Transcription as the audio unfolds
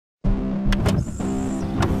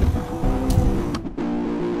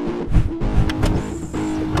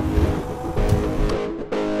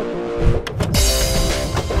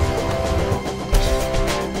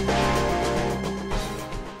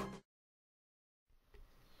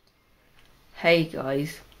Hey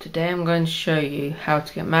guys, today I'm going to show you how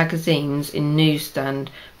to get magazines in NewsStand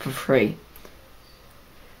for free.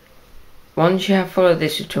 Once you have followed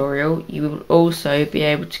this tutorial, you will also be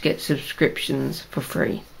able to get subscriptions for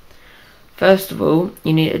free. First of all,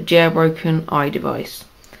 you need a jailbroken iDevice,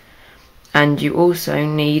 and you also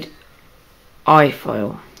need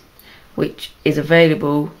iFile, which is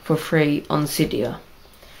available for free on Cydia.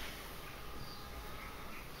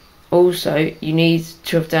 Also, you need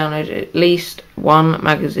to have downloaded at least one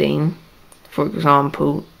magazine, for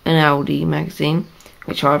example, an Aldi magazine,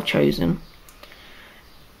 which I've chosen,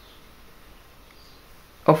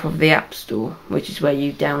 off of the App Store, which is where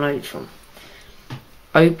you download it from.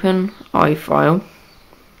 Open iFile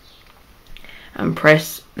and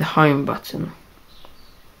press the home button.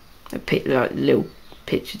 The little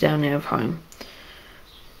picture down there of home.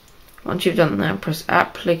 Once you've done that, press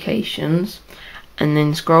applications and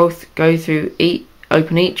then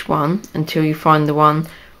open each one until you find the one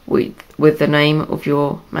with the name of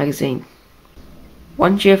your magazine.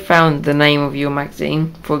 Once you have found the name of your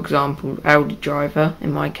magazine, for example Audi Driver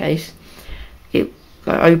in my case,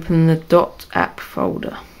 open the .app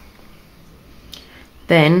folder.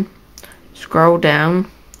 Then scroll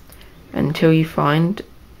down until you find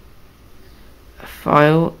a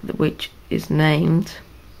file which is named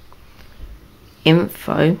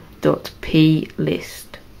info.plist.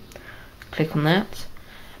 Click on that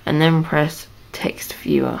and then press text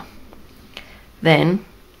viewer. Then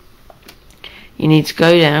you need to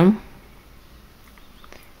go down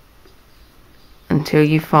until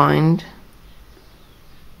you find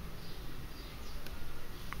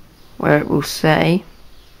where it will say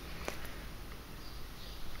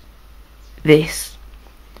this.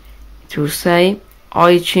 It will say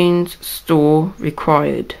iTunes Store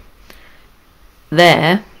required.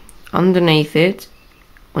 There, underneath it,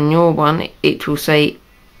 on your one, it will say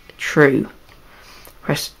true.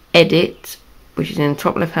 Press edit, which is in the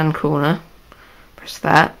top left hand corner. Press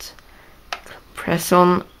that. Press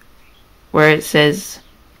on where it says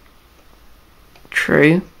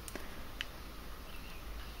true.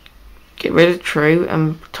 Get rid of true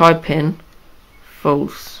and type in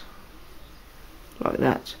false. Like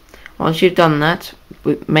that. Once you've done that,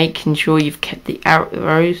 making sure you've kept the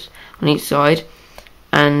arrows on each side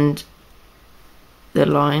and the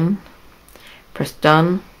line, press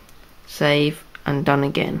done, save and done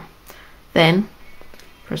again. Then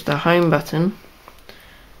press the home button,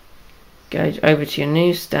 go over to your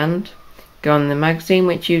newsstand, go on the magazine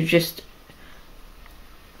which you've just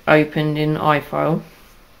opened in iFile,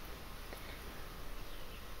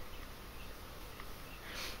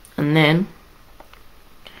 and then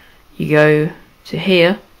you go to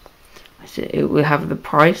here. It will have the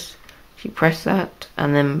price. You press that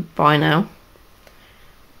and then buy now.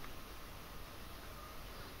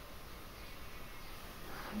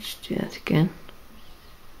 Just do that again.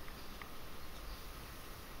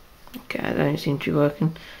 Okay, I don't seem to be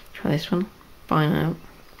working. Try this one. Buy now.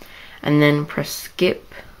 And then press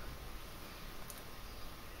skip.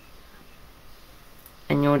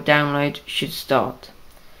 And your download should start.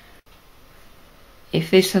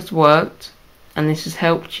 If this has worked and this has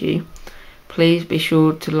helped you, please be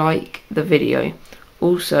sure to like the video.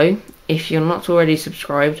 Also, if you're not already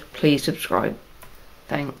subscribed, please subscribe.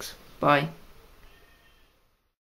 Thanks. Bye.